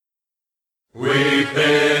We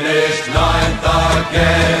finished ninth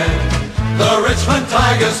again. The Richmond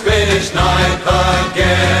Tigers finished ninth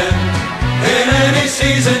again. In any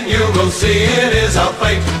season you will see it is our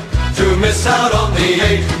fate to miss out on the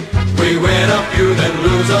eight. We win a few, then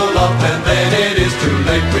lose a lot, and then it is too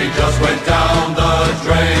late. We just went down the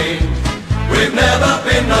drain. We've never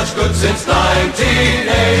been much good since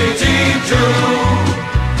 1982.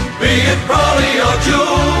 Be it Crawley or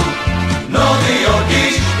Jewel, Northey or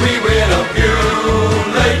Geesh, we win a few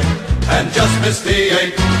late and just missed the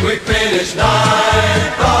eight. We finished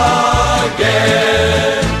ninth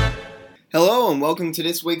again. Hello and welcome to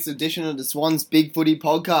this week's edition of the Swans Big Footy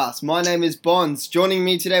Podcast. My name is Bonds. Joining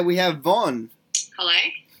me today we have Von. Hello.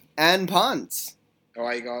 And Punts. How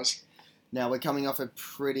are you guys? Now we're coming off a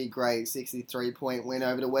pretty great 63-point win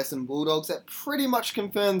over the Western Bulldogs that pretty much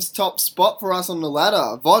confirms top spot for us on the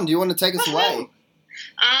ladder. Von, do you want to take us away?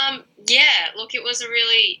 Yeah, look, it was a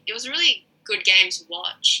really good game to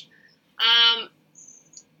watch. I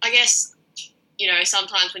guess,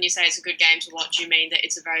 sometimes when you say it's a good game to watch, you mean that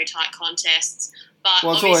it's a very tight contest. But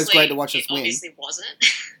well, it's always great to watch us win. Obviously wasn't.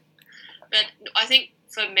 But I think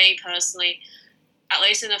for me personally, at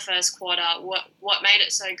least in the first quarter, what made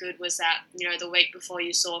it so good was that, the week before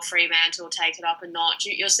you saw Fremantle take it up a notch.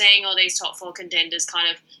 You're seeing all these top four contenders kind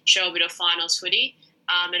of show a bit of finals footy.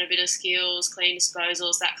 And a bit of skills, clean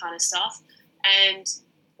disposals, that kind of stuff. And,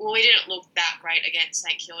 we didn't look that great against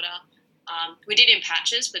St Kilda. We did in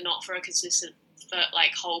patches, but not for a consistent,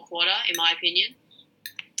 whole quarter, in my opinion.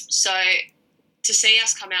 So, to see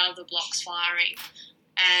us come out of the blocks firing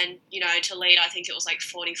and, to lead, I think it was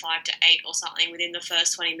 45-8 or something within the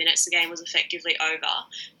first 20 minutes, the game was effectively over.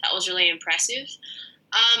 That was really impressive.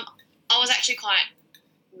 I was actually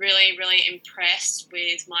really, really impressed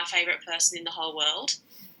with my favourite person in the whole world.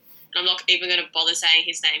 And I'm not even going to bother saying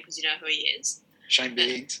his name because you know who he is. Shane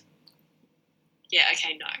Biggs. Yeah,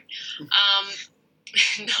 okay, no.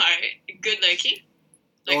 No, good looking.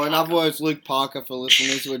 Or in other words, Luke Parker for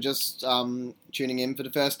listeners who are just tuning in for the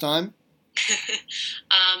first time.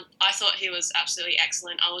 I thought he was absolutely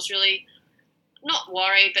excellent. I was really not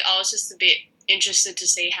worried, but I was just a bit interested to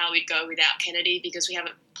see how we'd go without Kennedy because we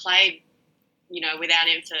haven't played without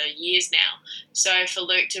him for years now. So for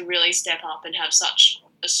Luke to really step up and have such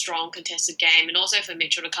a strong contested game, and also for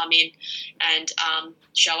Mitchell to come in and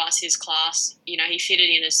show us his class, he fitted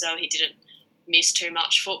in as though he didn't miss too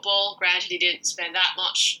much football. Granted, he didn't spend that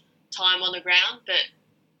much time on the ground, but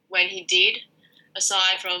when he did,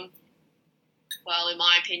 aside from, in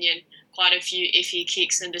my opinion, quite a few iffy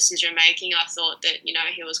kicks and decision-making, I thought that,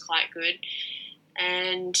 he was quite good.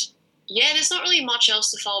 And yeah, there's not really much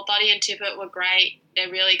else to follow. Buddy and Tippett were great.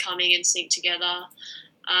 They're really coming in sync together.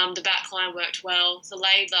 The back line worked well. The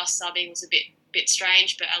Laidlaw subbing was a bit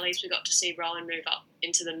strange, but at least we got to see Rowan move up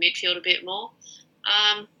into the midfield a bit more.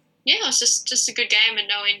 It was just a good game and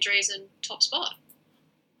no injuries and top spot.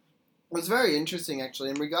 It was very interesting, actually,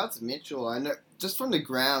 in regards to Mitchell. I know just from the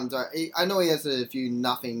ground, I know he has a few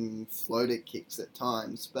nothing floater kicks at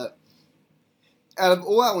times, but out of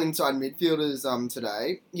all our inside midfielders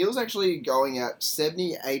today, he was actually going at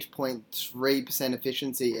 78.3%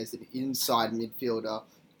 efficiency as an inside midfielder.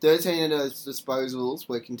 13 of those disposals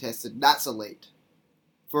were contested. That's elite.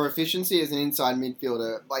 For efficiency as an inside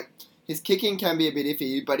midfielder, his kicking can be a bit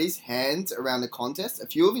iffy, but his hands around the contest, a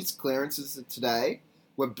few of his clearances today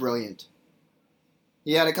were brilliant.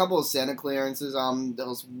 He had a couple of centre clearances. There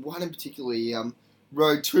was one in particular, he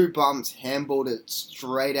rode two bumps, handballed it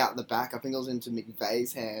straight out the back. I think it was into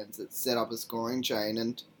McVeigh's hands that set up a scoring chain.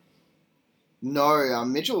 And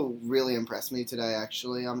Mitchell really impressed me today,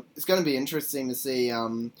 actually. It's going to be interesting to see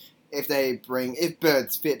if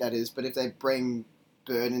Bird's fit, that is, but if they bring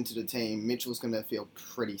Bird into the team, Mitchell's going to feel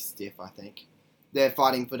pretty stiff, I think. They're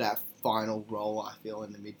fighting for that final role, I feel,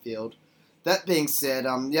 in the midfield. That being said,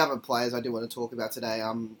 the other players I do want to talk about today,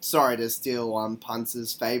 sorry to steal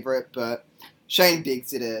Punts' favourite, but Shane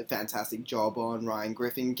Biggs did a fantastic job on Ryan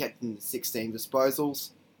Griffin, kept him to 16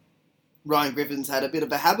 disposals. Ryan Griffin's had a bit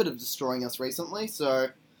of a habit of destroying us recently, so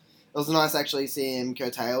it was nice actually seeing him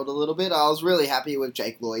curtailed a little bit. I was really happy with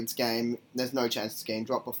Jake Lloyd's game. There's no chance this game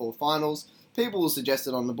dropped before finals. People will suggest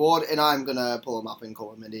it on the board, and I'm going to pull him up and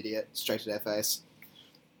call him an idiot straight to their face.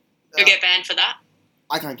 You'll get banned for that?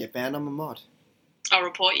 I can't get banned, I'm a mod. I'll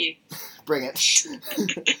report you. Bring it.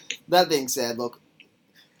 That being said, look,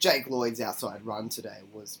 Jake Lloyd's outside run today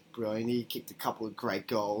was brilliant. He kicked a couple of great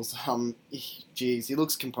goals. He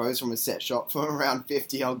looks composed from a set shot from around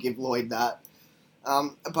 50. I'll give Lloyd that.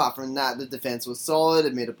 Apart from that, the defence was solid.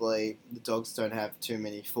 Admittedly, the Dogs don't have too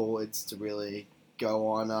many forwards to really go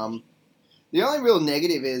on. The only real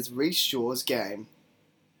negative is Reece Shaw's game.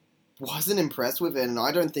 wasn't impressed with it, and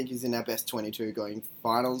I don't think he's in our best 22 going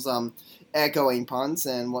finals. Echoing punts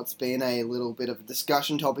and what's been a little bit of a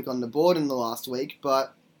discussion topic on the board in the last week,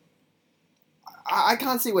 but I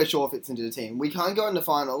can't see where Shaw fits into the team. We can't go into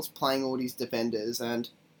finals playing all these defenders, and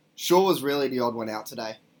Shaw was really the odd one out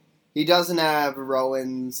today. He doesn't have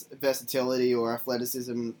Rowan's versatility or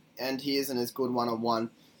athleticism, and he isn't as good one-on-one.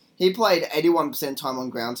 He played 81% time on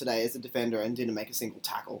ground today as a defender and didn't make a single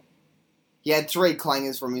tackle. He had 3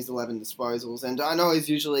 clangers from his 11 disposals, and I know he's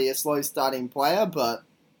usually a slow starting player, but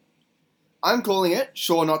I'm calling it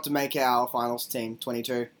Shaw not to make our finals team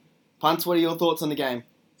 22. Punts, what are your thoughts on the game?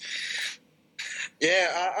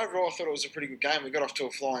 Yeah, overall I thought it was a pretty good game. We got off to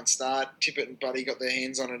a flying start. Tippett and Buddy got their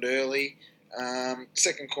hands on it early.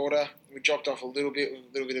 Second quarter, we dropped off a little bit with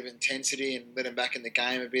a little bit of intensity and let them back in the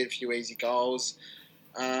game a bit, a few easy goals.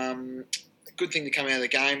 A good thing to come out of the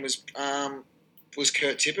game was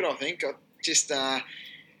Kurt Tippett, I think. I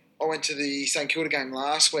went to the St Kilda game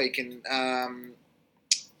last week and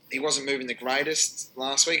he wasn't moving the greatest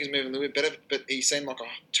last week. He was moving a little bit better, but he seemed like a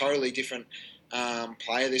totally different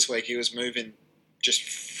player this week. He was moving just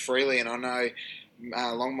freely, and I know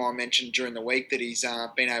Longmire mentioned during the week that he's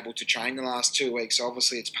been able to train the last 2 weeks. So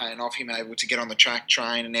obviously, it's paying off. Him able to get on the track,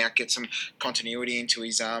 train, and now get some continuity into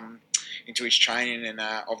his training and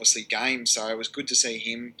obviously games. So it was good to see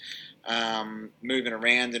him moving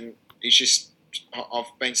around, and he's just.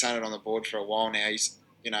 I've been saying it on the board for a while now. He's.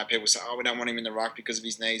 People say, we don't want him in the ruck because of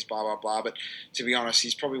his knees, blah, blah, blah. But to be honest,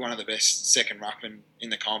 he's probably one of the best second ruckmen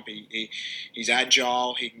in the comp. He's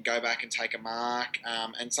agile. He can go back and take a mark.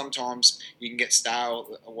 And sometimes you can get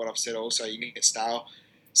stale, what I've said also, you can get stale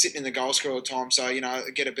sitting in the goal scorer all the time. So,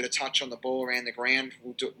 get a bit of touch on the ball around the ground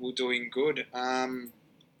will do him good. I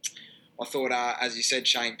thought, as you said,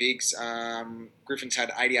 Shane Biggs, Griffin's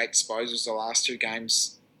had 88 disposals the last 2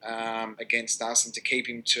 games against us, and to keep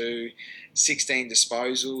him to 16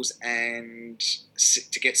 disposals and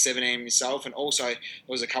to get 17 himself. And also there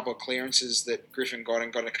was a couple of clearances that Griffin got,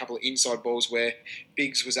 and got a couple of inside balls where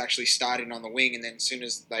Biggs was actually starting on the wing, and then as soon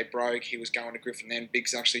as they broke he was going to Griffin. Then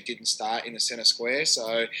Biggs actually didn't start in the centre square, so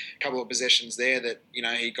a couple of possessions there that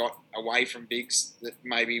he got away from Biggs that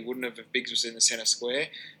maybe wouldn't have if Biggs was in the centre square.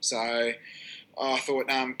 So I thought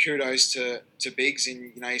kudos to Biggs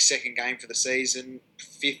in his second game for the season,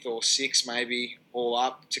 5th or 6th maybe all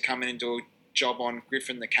up, to come in and do a job on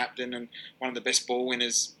Griffin, the captain and one of the best ball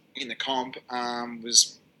winners in the comp.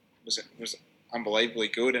 Was unbelievably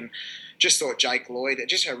good. And just thought Jake Lloyd,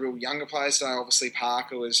 just a real younger player. So obviously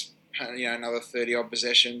Parker was another 30 odd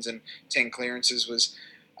possessions and 10 clearances, was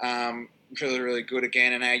really, really good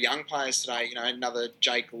again. And our young players today, another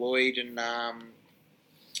Jake Lloyd and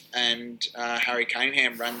Harry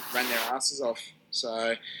Cunningham ran their asses off. So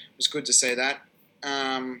it was good to see that.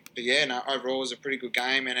 But yeah, overall it was a pretty good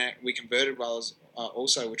game, and we converted well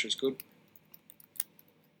also, which was good.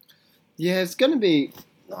 Yeah, it's going to be...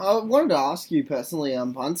 I wanted to ask you personally,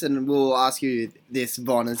 Punts, and we'll ask you this,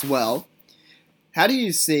 Von, as well. How do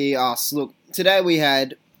you see us look? Today we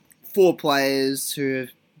had 4 players who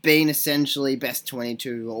have been essentially best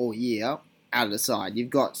 22 all year out of the side.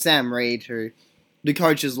 You've got Sam Reid, who the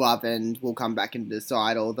coaches love and will come back into the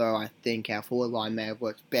side, although I think our forward line may have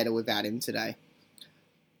worked better without him today.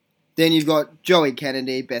 Then you've got Joey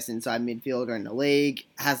Kennedy, best inside midfielder in the league,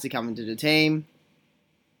 has to come into the team.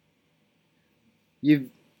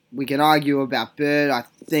 We can argue about Bird. I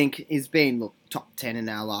think he's been top 10 in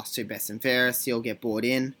our last 2 best and fairest. He'll get brought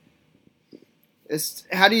in.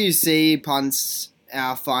 How do you see, Punts,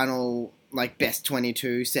 our final best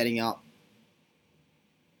 22 setting up?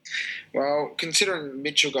 Well, considering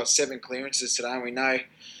Mitchell got 7 clearances today, we know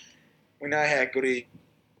how good he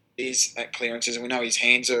is at clearances, and we know his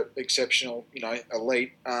hands are exceptional,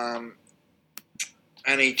 elite. And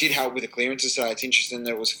he did help with the clearances today. It's interesting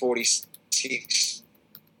that it was 46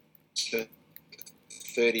 to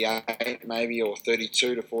 38 maybe, or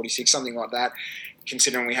 32 to 46, something like that,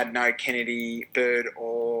 considering we had no Kennedy, Bird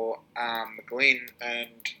or McGlynn. And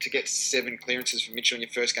to get 7 clearances from Mitchell in your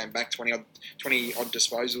first game back, 20 odd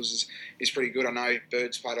disposals is pretty good. I know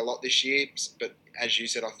Bird's played a lot this year, but as you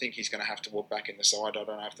said, I think he's going to have to walk back in the side. I don't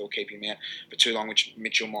know if they'll keep him out for too long, which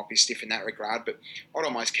Mitchell might be stiff in that regard. But I'd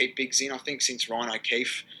almost keep Biggs in. I think since Ryan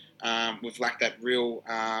O'Keefe, we've lacked that real,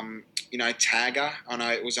 tagger. I know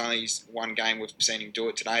it was only his 1 game we've seen him do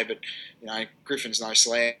it today, but, Griffin's no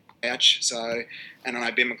slouch. So, and I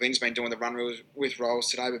know Ben McGlynn's been doing the run with roles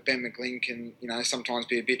today, but Ben McGlynn can, sometimes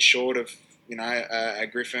be a bit short of, a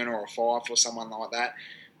Griffin or a Fife or someone like that.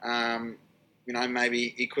 Maybe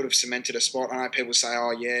he could have cemented a spot. I know people say,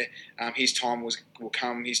 his time will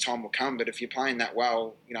come. But if you're playing that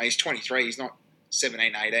well, he's 23. He's not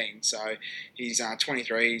 17, 18. So he's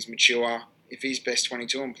 23, he's mature. If he's best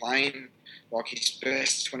 22 and playing like his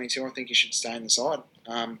best 22, I think he should stay in the side.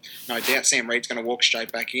 No doubt Sam Reid's going to walk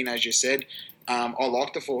straight back in, as you said. I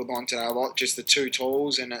like the forward line today. I like just the two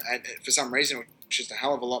tools, and for some reason, it was just a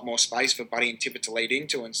hell of a lot more space for Buddy and Tippett to lead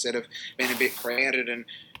into instead of being a bit crowded and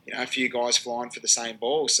a few guys flying for the same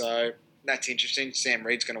ball. So that's interesting. Sam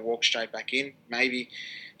Reid's going to walk straight back in. Maybe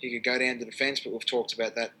he could go down to defence, but we've talked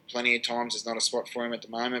about that plenty of times. There's not a spot for him at the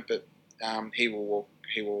moment, but he will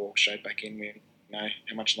walk straight back in. We know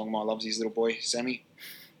how much Longmire loves his little boy, Sammy.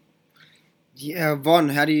 Yeah, Von,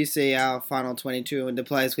 how do you see our final 22 and the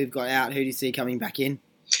players we've got out? Who do you see coming back in?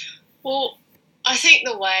 Well, I think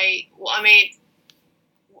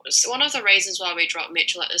one of the reasons why we dropped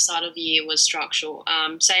Mitchell at the start of the year was structural.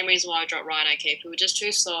 Same reason why I dropped Ryan O'Keefe. We were just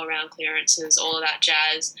too slow around clearances, all of that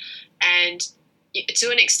jazz. And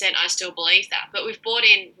to an extent, I still believe that. But we've brought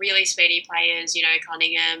in really speedy players,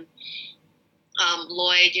 Cunningham,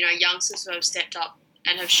 Lloyd, youngsters who have stepped up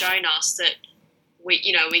and have shown us that we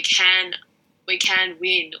can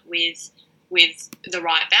win with the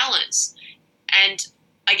right balance. And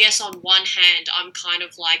I guess on one hand, I'm kind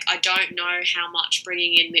of like, I don't know how much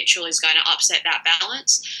bringing in Mitchell is going to upset that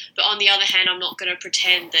balance. But on the other hand, I'm not going to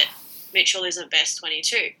pretend that Mitchell isn't best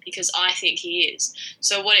 22 because I think he is.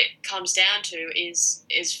 So what it comes down to is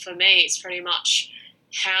for me, it's pretty much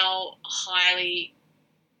how highly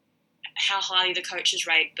the coaches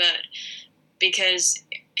rate Bird, because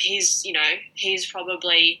he's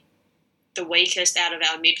probably the weakest out of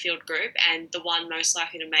our midfield group and the one most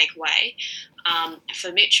likely to make way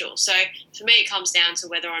for Mitchell. So for me, it comes down to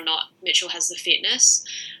whether or not Mitchell has the fitness.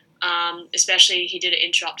 Especially he did an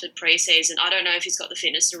interrupted pre-season. I don't know if he's got the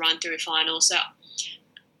fitness to run through a final. So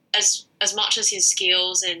as much as his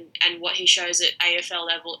skills and what he shows at AFL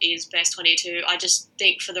level is best 22, I just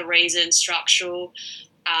think for the reasons structural,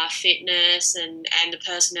 fitness and the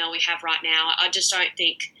personnel we have right now, I just don't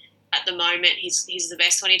think at the moment he's the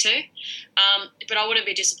best 22. But I wouldn't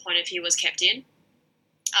be disappointed if he was kept in.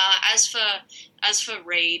 As for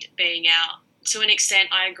Reid being out, to an extent,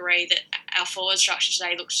 I agree that our forward structure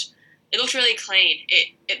today looked really clean.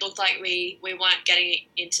 It looked like we weren't getting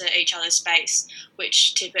into each other's space,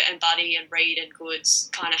 which Tippett and Buddy and Reid and Goods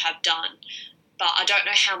kind of have done. But I don't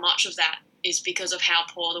know how much of that is because of how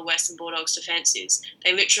poor the Western Bulldogs' defence is.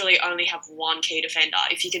 They literally only have one key defender,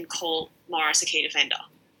 if you can call Morris a key defender.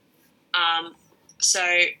 So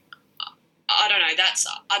I don't know.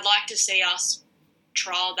 I'd like to see us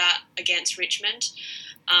trial that against Richmond.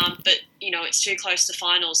 But, it's too close to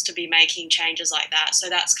finals to be making changes like that. So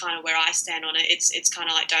that's kind of where I stand on it. It's kind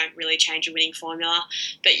of like don't really change a winning formula.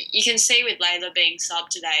 But you can see with Layla being subbed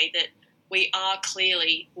today that we are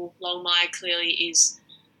Longmire clearly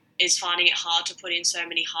is finding it hard to put in so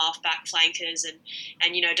many half-back flankers and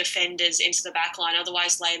defenders into the back line.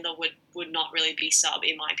 Otherwise, Layla would not really be sub,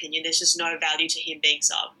 in my opinion. There's just no value to him being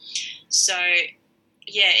sub. So,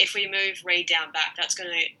 yeah, if we move Reid down back, that's going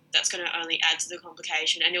to only add to the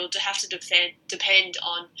complication, and it'll have to depend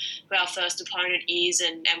on who our first opponent is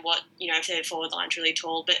and what if their forward line's really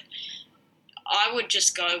tall. But I would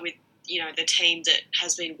just go with the team that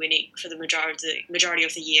has been winning for the majority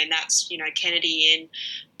of the year, and that's Kennedy in,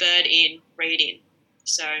 Bird in, Reid in.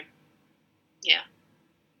 So yeah,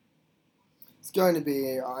 it's going to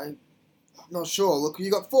be. I'm not sure. Look,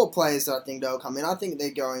 you got 4 players that I think they'll come in. I think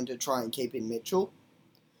they're going to try and keep in Mitchell.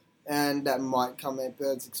 And that might come at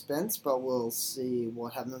Bird's expense, but we'll see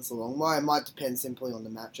what happens along the way. It might depend simply on the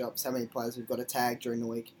matchups, how many players we've got to tag during the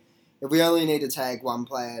week. If we only need to tag one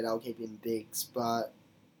player, they'll keep in Biggs. But,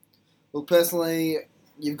 look, personally,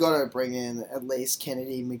 you've got to bring in at least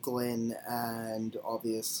Kennedy, McGlynn, and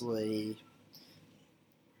obviously...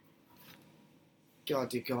 God,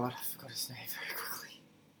 dear God, I forgot his name very quickly.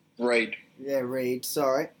 Reid. Yeah, Reid,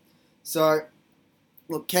 sorry. So...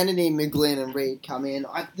 Look, Kennedy, McGlynn, and Reid come in.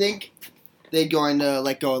 I think they're going to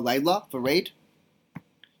let go of Layla for Reid.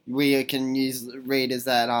 We can use Reid as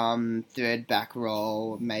that third back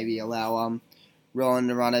role, maybe allow Rowan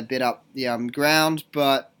to run a bit up the ground.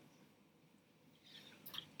 But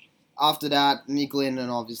after that, McGlynn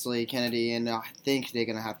and obviously Kennedy, and I think they're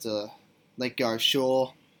going to have to let go of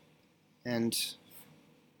Shaw. And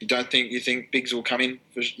you think Biggs will come in?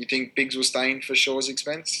 You think Biggs will stay in for Shaw's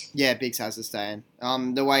expense? Yeah, Biggs has to stay in.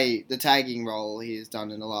 The tagging role he has done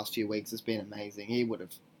in the last few weeks has been amazing. He would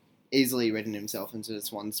have easily ridden himself into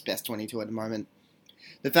this one's best 22 at the moment.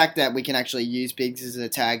 The fact that we can actually use Biggs as a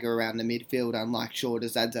tagger around the midfield, unlike Shaw,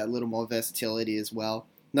 just adds a little more versatility as well.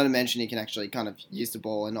 Not to mention he can actually kind of use the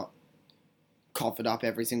ball and not cough it up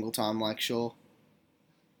every single time like Shaw.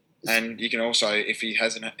 And you can also, if he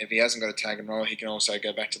hasn't got a tag and roll, he can also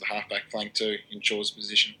go back to the halfback flank too in Shaw's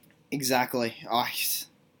position. Exactly.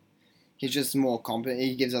 He's just more competent.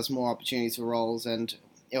 He gives us more opportunities for roles, and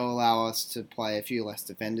it'll allow us to play a few less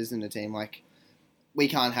defenders in the team. Like, we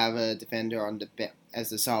can't have a defender on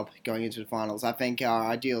as a sub going into the finals. I think our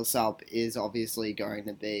ideal sub is obviously going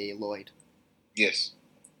to be Lloyd. Yes.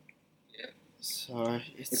 So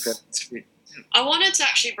I wanted to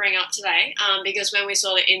actually bring up today, because when we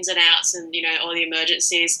saw the ins and outs and all the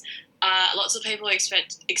emergencies, lots of people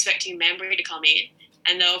expecting Membry to come in,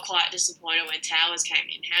 and they were quite disappointed when Towers came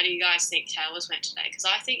in. How do you guys think Towers went today? Because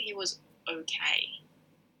I think he was okay.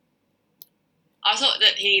 I thought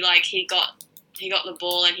that he got the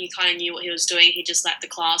ball and he kind of knew what he was doing. He just lacked the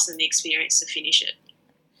class and the experience to finish it.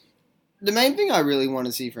 The main thing I really want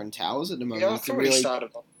to see from Towers at the moment is to really...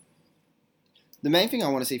 The main thing I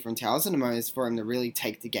want to see from Towers at the moment is for him to really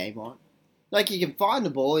take the game on. Like, he can find the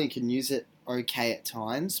ball, he can use it okay at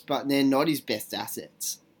times, but they're not his best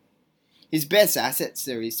assets. His best assets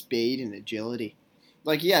are his speed and agility.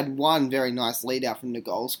 Like, he had one very nice lead out from the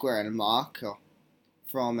goal square and a mark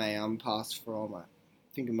from a pass from, I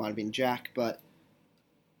think it might have been Jack, but...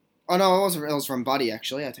 Oh no, it wasn't. It was from Buddy,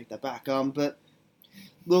 actually. I take that back. But,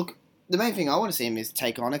 look, the main thing I want to see him is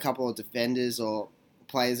take on a couple of defenders or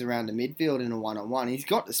players around the midfield in a one-on-one. He's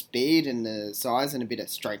got the speed and the size and a bit of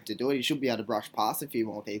strength to do it. He should be able to brush past a few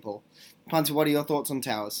more people. Punter, what are your thoughts on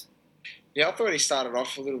Towers? Yeah, I thought he started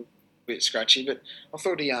off a little bit scratchy, but I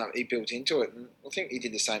thought he built into it, and I think he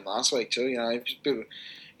did the same last week too.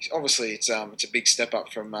 Obviously it's a big step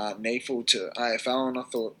up from NEAFL to AFL, and I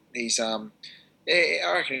thought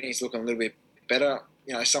I reckon he's looking a little bit better.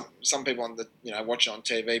 Some people on the watching on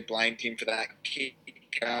TV blamed him for that kick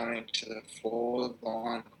going to the forward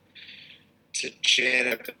line to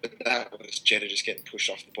Jetta, but that was Jetta just getting pushed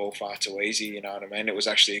off the ball far too easy, you know what I mean? It was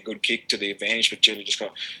actually a good kick to the advantage, but Jetta just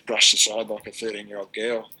got brushed aside like a 13-year-old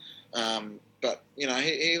girl. But,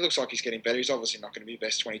 he looks like he's getting better. He's obviously not going to be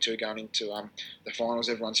best 22 going into the finals.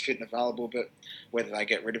 Everyone's fit and available, but whether they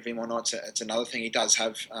get rid of him or not, it's another thing. He does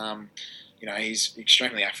have... he's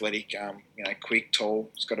extremely athletic, quick,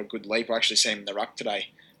 tall. He's got a good leap. I actually seen him in the ruck today,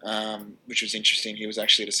 which was interesting. He was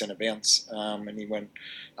actually at a centre bounce, and he went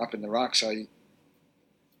up in the ruck. So,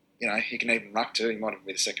 he can even ruck too. He might even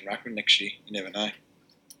be the second ruckman next year. You never know.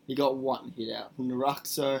 He got one hit out from the ruck,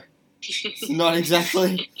 so it's not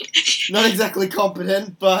exactly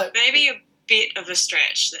competent, but maybe a bit of a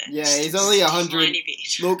stretch there. Yeah, he's only 100. Tiny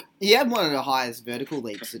bit. Look, he had one of the highest vertical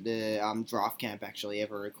leaps at the draft camp actually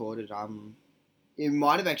ever recorded. It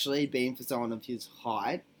might have actually been for someone of his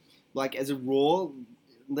height, like as a raw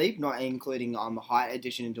leap, not including height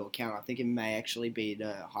addition into account. I think it may actually be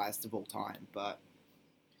the highest of all time. But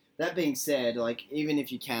that being said, like even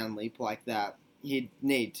if you can leap like that, he'd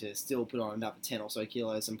need to still put on another 10 or so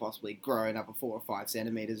kilos and possibly grow another 4 or 5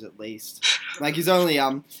 centimeters at least. Like he's only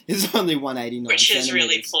 189, which is centimeters.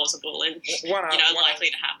 Really plausible and likely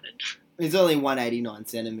to happen. He's only 189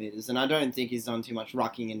 centimeters, and I don't think he's done too much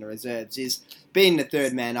rucking in the reserves. He's been the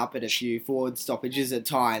third man up at a few forward stoppages at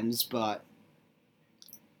times, but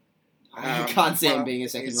I can't see him being a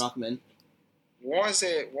second ruckman. Why is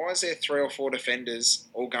there 3 or 4 defenders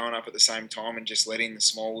all going up at the same time and just letting the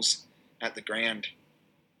smalls at the ground?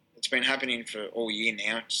 It's been happening for all year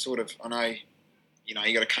now. It's sort of, I know, you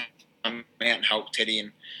got to come out and help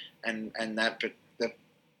Teddy and that, but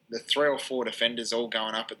the 3 or 4 defenders all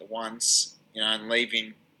going up at the once, and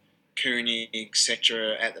leaving Cooney,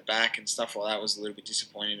 etc. at the back and stuff like that was a little bit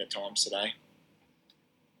disappointing at times today.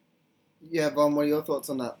 Yeah, Von, what are your thoughts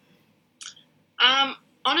on that?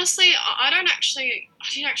 Honestly, I didn't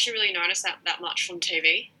actually really notice that much from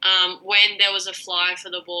TV. When there was a fly for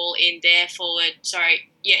the ball in their forward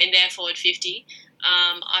 50,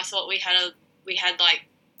 I thought we had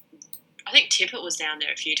I think Tippett was down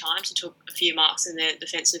there a few times and took a few marks in their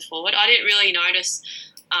defensive forward. I didn't really notice,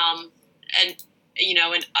 an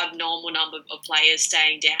abnormal number of players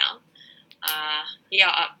staying down. I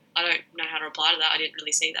don't know how to reply to that. I didn't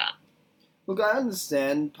really see that. Look, I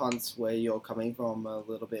understand, Punts, where you're coming from a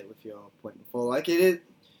little bit with your point before. Like, it'd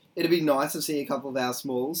be nice to see a couple of our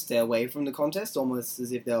smalls stay away from the contest, almost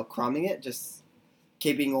as if they were crumbing it, just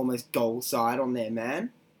keeping almost goal side on their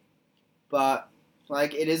man. But,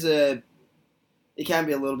 like, it can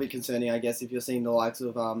be a little bit concerning, I guess, if you're seeing the likes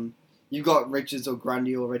of, you've got Richards or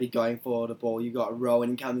Grundy already going for the ball, you've got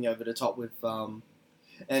Rowan coming over the top with,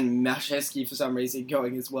 and Mashevsky for some reason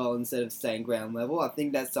going as well instead of staying ground level. I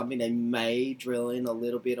think that's something they may drill in a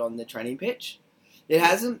little bit on the training pitch. It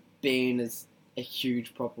hasn't been as a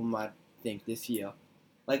huge problem, I think, this year.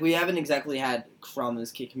 Like, we haven't exactly had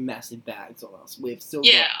Crummers kick massive bags on us. We've still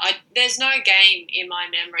Yeah, got... there's no game in my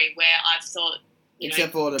memory where I've thought,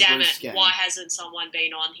 Except for the damn Bruce it, game. why hasn't someone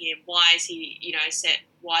been on him? Why is he,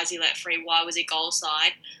 why is he let free? Why was he goal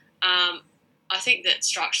side? I think that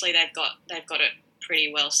structurally they've got it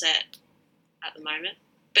pretty well set at the moment.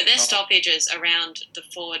 But their stoppages around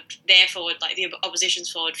their forward, like the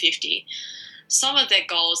opposition's forward 50, some of their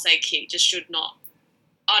goals they kick just should not.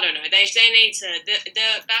 I don't know. They need to.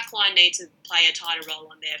 The back line need to play a tighter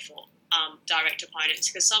role on their direct opponents,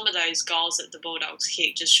 because some of those goals that the Bulldogs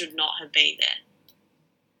kicked just should not have been there.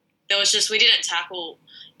 There was just, we didn't tackle,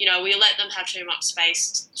 we let them have too much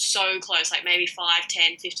space so close, like maybe 5,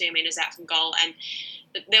 10, 15 metres out from goal, and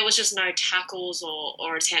there was just no tackles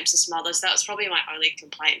or attempts to smother. So that was probably my only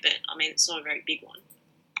complaint, but I mean, it's not a very big one.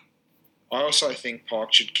 I also think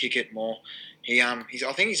Pike should kick it more. I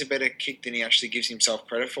think he's a better kick than he actually gives himself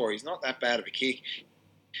credit for. He's not that bad of a kick.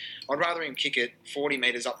 I'd rather him kick it 40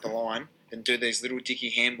 metres up the line than do these little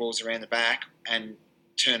dicky handballs around the back and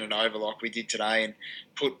turn it over like we did today and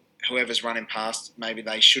put whoever's running past, maybe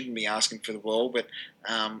they shouldn't be asking for the ball, but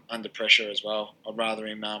under pressure as well. I'd rather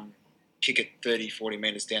him kick it 30, 40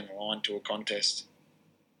 metres down the line to a contest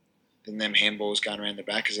than them handballs going around the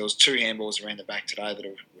back, because there was 2 handballs around the back today that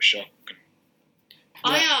were shocking.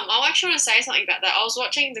 I actually want to say something about that. I was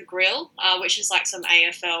watching The Grill, which is like some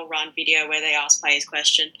AFL run video where they ask players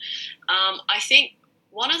question. I think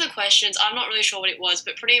one of the questions, I'm not really sure what it was,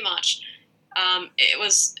 but pretty much it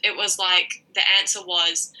was like the answer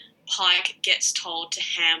was Pike gets told to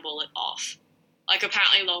handball it off. Like,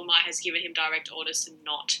 apparently Longmire has given him direct orders to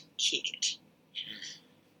not kick it.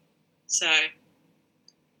 So...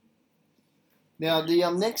 Now, the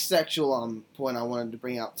next actual point I wanted to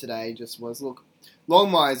bring up today just was, look,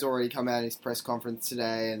 Longmire's already come out in his press conference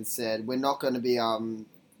today and said we're not going to be...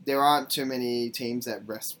 there aren't too many teams that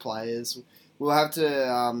rest players. We'll have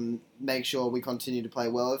to make sure we continue to play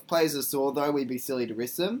well. If players are sore, though, we'd be silly to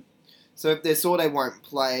risk them. So if they're sore, they won't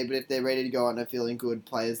play, but if they're ready to go out and are feeling good,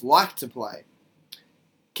 players like to play.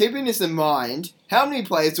 Keeping this in mind, how many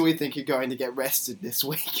players do we think are going to get rested this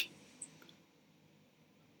week?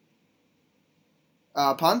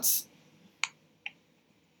 Punts?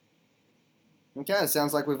 Okay, it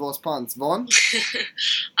sounds like we've lost punts. Vaughn?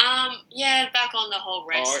 Yeah, back on the whole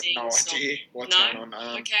resting. No idea what's going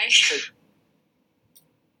on. Okay.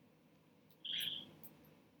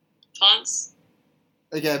 Punts?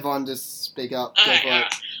 Okay, Vaughn, just speak up. Okay, all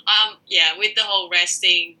right. Yeah, with the whole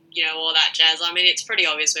resting, all that jazz, I mean, it's pretty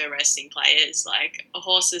obvious we're resting players. Like, a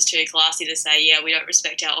horse is too classy to say, yeah, we don't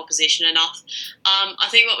respect our opposition enough. I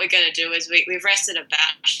think what we're going to do is we've rested a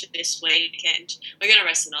batch this weekend. We're going to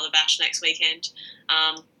rest another batch next weekend.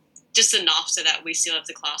 Just enough so that we still have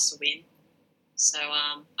the class to win. So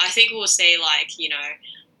I think we'll see,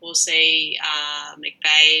 we'll see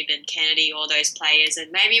McBabe and Kennedy, all those players,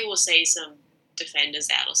 and maybe we'll see some defenders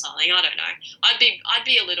out or something. I don't know. I'd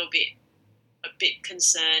be a bit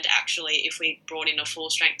concerned actually if we brought in a full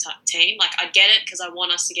strength team. Like, I get it because I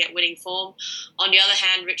want us to get winning form. On the other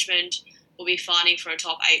hand, Richmond will be fighting for a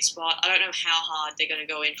top 8 spot. I don't know how hard they're going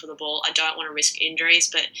to go in for the ball. I don't want to risk injuries,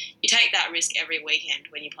 but you take that risk every weekend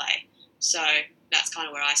when you play. So that's kind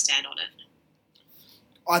of where I stand on it.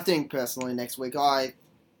 I think personally next week I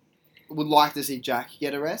would like to see Jack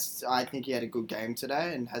get a rest. I think he had a good game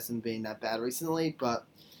today and hasn't been that bad recently, but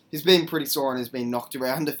he's been pretty sore and has been knocked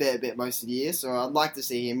around a fair bit most of the year, so I'd like to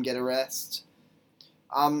see him get a rest.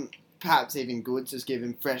 Perhaps even good, just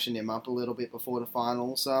freshen him up a little bit before the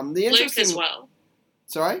finals. Luke as well.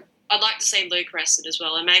 Sorry? I'd like to see Luke rested as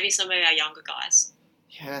well, and maybe some of our younger guys.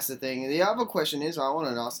 Yeah, that's the thing. The other question is, I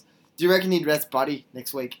want to ask, do you reckon he'd rest Buddy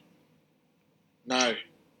next week? No.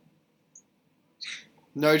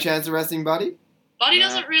 No chance of resting Buddy? Buddy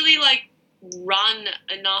doesn't really, run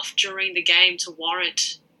enough during the game to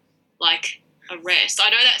warrant, a rest. I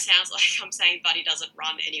know that sounds like I'm saying Buddy doesn't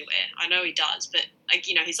run anywhere. I know he does, but,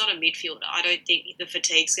 he's not a midfielder. I don't think the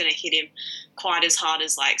fatigue's going to hit him quite as hard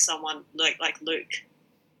as, someone like Luke.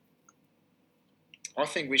 I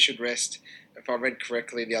think we should rest. If I read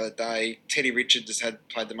correctly the other day, Teddy Richards has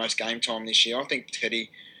played the most game time this year. I think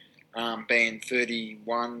Teddy, being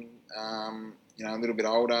 31, a little bit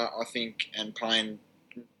older, I think, and playing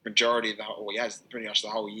majority of he has pretty much the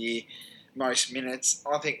whole year, most minutes,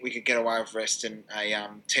 I think we could get away with resting a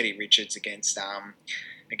Teddy Richards against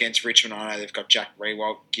Richmond. I know they've got Jack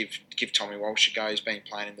Rewalt. Give Tommy Walsh a go. He's been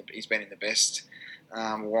in the best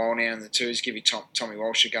while now in the twos. Give Tommy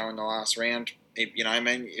Walsh a go in the last round.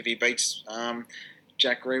 If he beats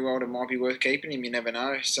Jack Rewald, it might be worth keeping him. You never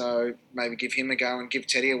know. So maybe give him a go and give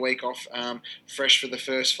Teddy a week off, fresh for the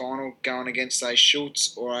first final, going against a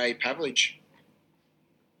Schultz or a Pavlich.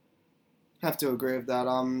 Have to agree with that.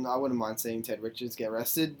 I wouldn't mind seeing Ted Richards get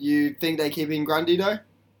rested. You think they keep in Grundy though?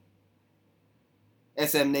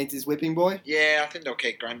 SM needs his whipping boy. Yeah, I think they'll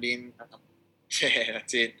keep Grundy in. Yeah,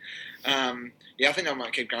 that's it. Yeah, I think they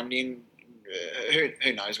might keep Grundy in.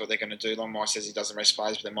 Who knows what they're going to do? Longmire says he doesn't rest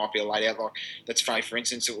players, but there might be a late out. Like, let's say, for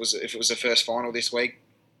instance, if it was the first final this week,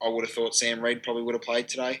 I would have thought Sam Reid probably would have played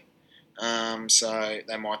today. So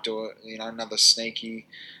they might do another sneaky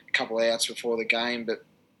couple of outs before the game, but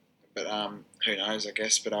who knows, I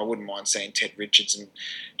guess. But I wouldn't mind seeing Ted Richards and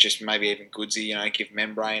just maybe even Goodsey, give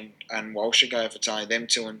Membrane and Walsh a go if it's only them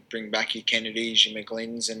two, and bring back your Kennedys, your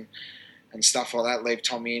McGlyns and stuff like that. Leave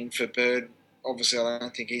Tommy in for Bird. Obviously, I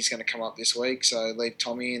don't think he's going to come up this week, so leave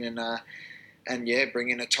Tommy in and bring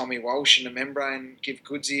in a Tommy Walsh and a Membrane, give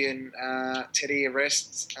Goodsey and Teddy a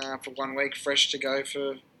rest for 1 week, fresh to go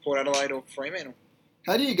for Port Adelaide or Fremantle.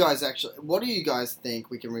 What do you guys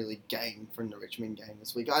think we can really gain from the Richmond game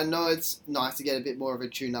this week? I know it's nice to get a bit more of a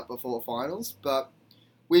tune-up before finals, but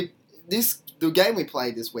the game we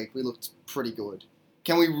played this week, we looked pretty good.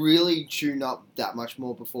 Can we really tune up that much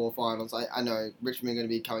more before finals? I know Richmond are going to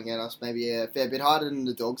be coming at us maybe a fair bit harder than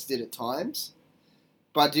the Dogs did at times,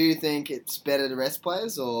 but do you think it's better to rest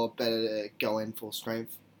players or better to go in full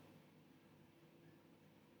strength?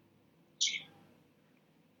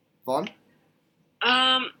 Von?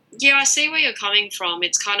 Yeah, I see where you're coming from.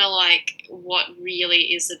 It's kind of like what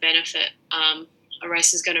really is the benefit a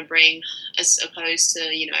race is going to bring as opposed to,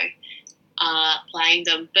 playing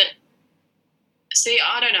them. But, see,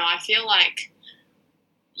 I don't know. I feel like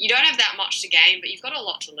you don't have that much to gain, but you've got a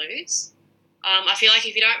lot to lose. I feel like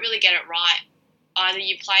if you don't really get it right, either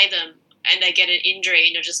you play them and they get an injury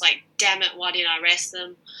and you're just like, damn it, why didn't I rest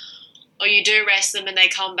them? Or you do rest them and they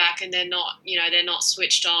come back and they're not, they're not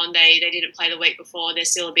switched on. They didn't play the week before. They're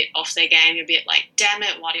still a bit off their game. You're a bit like, damn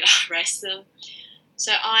it, why did I rest them?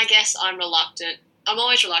 So I guess I'm reluctant. I'm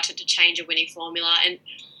always reluctant to change a winning formula. And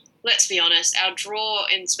let's be honest, our draw,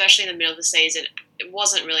 especially in the middle of the season, it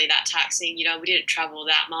wasn't really that taxing. We didn't travel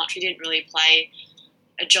that much. We didn't really play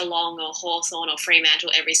a Geelong or Hawthorn or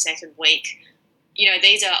Fremantle every second week.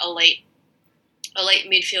 These are elite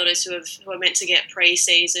midfielders who are meant to get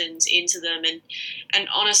pre-seasons into them, and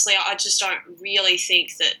honestly, I just don't really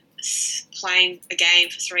think that playing a game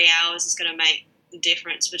for 3 hours is going to make the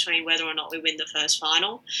difference between whether or not we win the first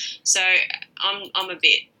final. So I'm a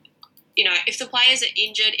bit, if the players are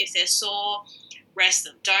injured, if they're sore, rest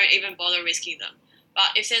them. Don't even bother risking them.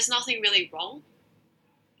 But if there's nothing really wrong,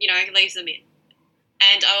 leave them in.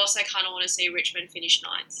 And I also kind of want to see Richmond finish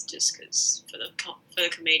ninth, just because for the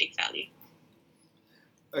comedic value.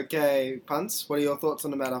 Okay, Punts, what are your thoughts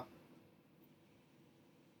on the matter?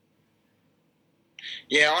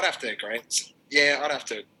 Yeah, I'd have to agree.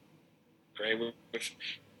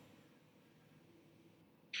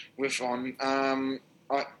 With Von.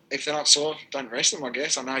 If they're not sore, don't rest them, I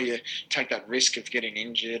guess. I know you take that risk of getting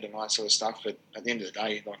injured and that sort of stuff, but at the end of the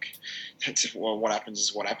day, what happens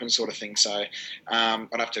is what happens sort of thing. So I'd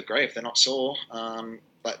have to agree. If they're not sore,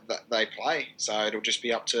 they play. So it'll just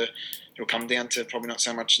be it'll come down to probably not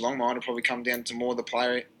so much Longmire. It'll probably come down to more the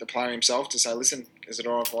player himself to say, listen, is it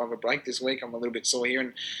all right if I have a break this week? I'm a little bit sore here,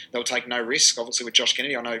 and they'll take no risk. Obviously, with Josh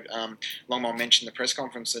Kennedy, I know Longmire mentioned in the press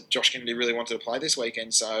conference that Josh Kennedy really wanted to play this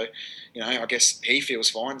weekend. So, I guess he feels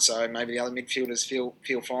fine. So maybe the other midfielders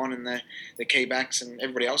feel fine, and the key backs and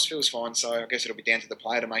everybody else feels fine. So I guess it'll be down to the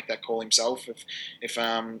player to make that call himself if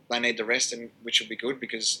they need the rest, and which will be good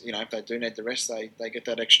because if they do need the rest, they get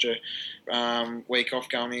that extra week off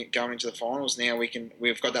going into the finals. Now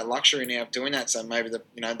we've got that luxury now of doing that. So maybe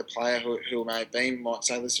the player who may be might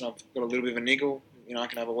say, listen, I've got a little bit of a niggle. I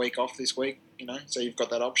can have a week off this week. So you've got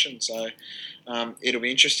that option. So it'll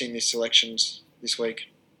be interesting, these selections this week.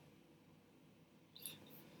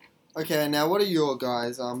 Okay, now what are your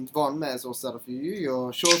guys? Von, may as well start off with you.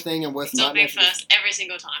 Your sure thing and worst nightmare. Not me first, every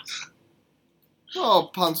single time. Well,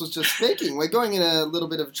 Punts was just speaking. We're going in a little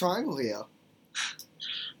bit of a triangle here.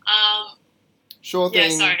 Sure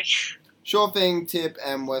thing. Yeah, sorry. Sure thing, tip,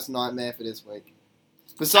 and worst nightmare for this week.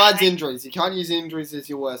 Besides injuries. You can't use injuries as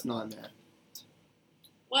your worst nightmare.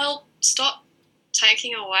 Well, stop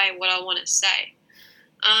taking away what I want to say.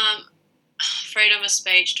 Freedom of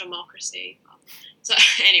speech, democracy. So,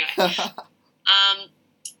 anyway.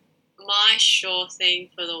 My sure thing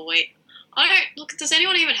for the week. Does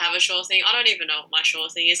anyone even have a sure thing? I don't even know what my sure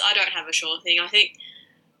thing is. I don't have a sure thing. I think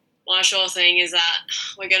my sure thing is that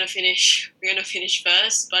we're going to finish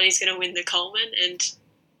first. Buddy's going to win the Coleman, and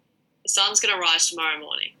The sun's going to rise tomorrow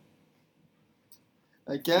morning.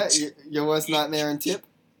 Okay, your worst nightmare and tip?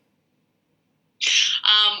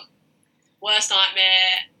 Worst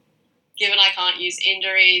nightmare, given I can't use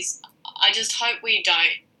injuries, I just hope we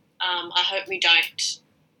don't. I hope we don't.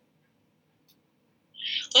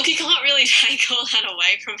 Look, you can't really take all that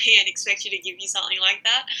away from me and expect you to give you something like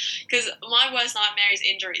that, because my worst nightmare is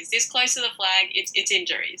injuries. This close to the flag, it's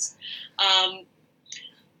injuries.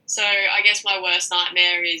 So I guess my worst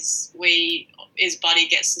nightmare is Buddy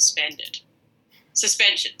gets suspended.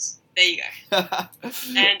 Suspensions. There you go.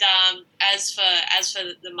 And as for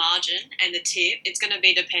the margin and the tip, it's going to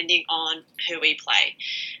be depending on who we play.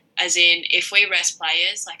 As in, if we rest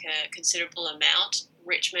players like a considerable amount,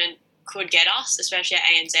 Richmond could get us, especially at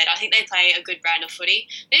ANZ. I think they play a good brand of footy.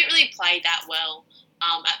 They didn't really play that well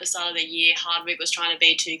at the start of the year. Hardwick was trying to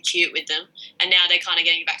be too cute with them, and now they're kind of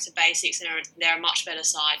getting back to basics, and they're a much better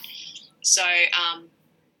side. So,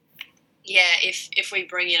 if we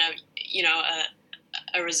bring in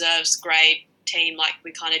a reserves grade team like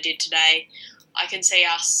we kind of did today, I can see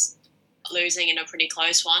us losing in a pretty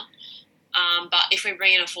close one. But if we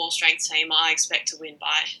bring in a full-strength team, I expect to win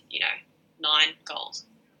by, 9 goals.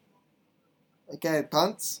 Okay,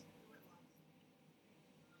 punts?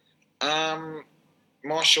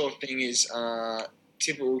 My sure thing is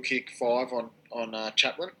Tippett will kick 5 on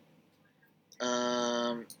Chaplin.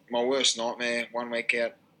 My worst nightmare 1 week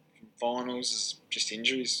out from finals is just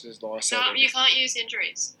injuries, as I said. No, you can't use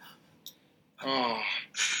injuries. Oh,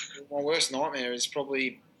 my worst nightmare is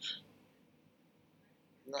probably...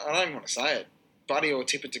 I don't even want to say it. Buddy or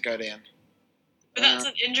Tippett to go down. But that's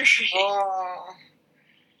an injury.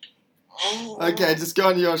 Okay, just go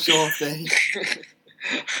on your sure thing.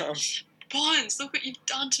 Bonds, look what you've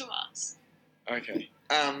done to us. Okay.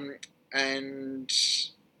 And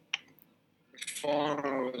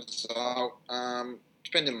final result,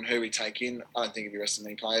 depending on who we take in, I don't think it'll be resting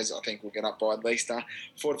any players. I think we'll get up by at least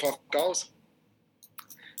 4 to 5 goals.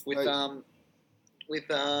 With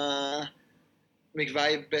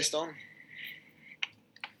McVeigh best on.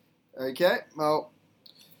 Okay, well,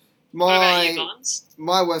 What about you, Bonds?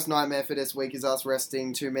 my worst nightmare for this week is us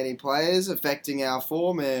resting too many players, affecting our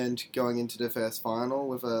form and going into the first final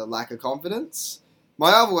with a lack of confidence.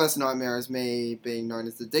 My other worst nightmare is me being known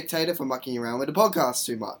as the dictator for mucking around with the podcast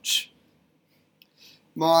too much.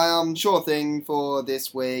 My sure thing for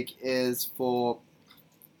this week is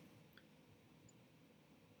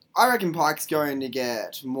I reckon Pike's going to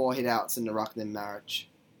get more hit-outs in the ruck than Marriage.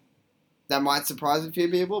 That might surprise a few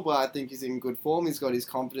people, but I think he's in good form. He's got his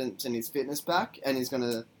confidence and his fitness back, and he's going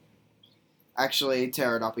to actually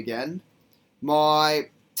tear it up again. My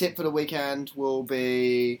tip for the weekend will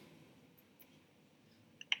be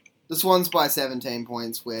the Swans by 17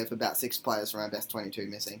 points with about 6 players from our best 22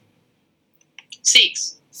 missing.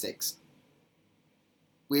 6.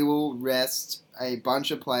 We will rest a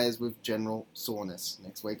bunch of players with general soreness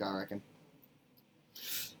next week, I reckon.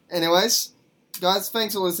 Anyways, guys,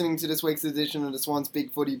 thanks for listening to this week's edition of the Swans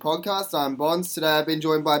Big Footy podcast. I'm Bonds. Today I've been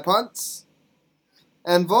joined by Punts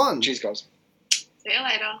and Von. Cheers, guys. See you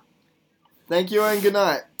later. Thank you and good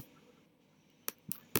night.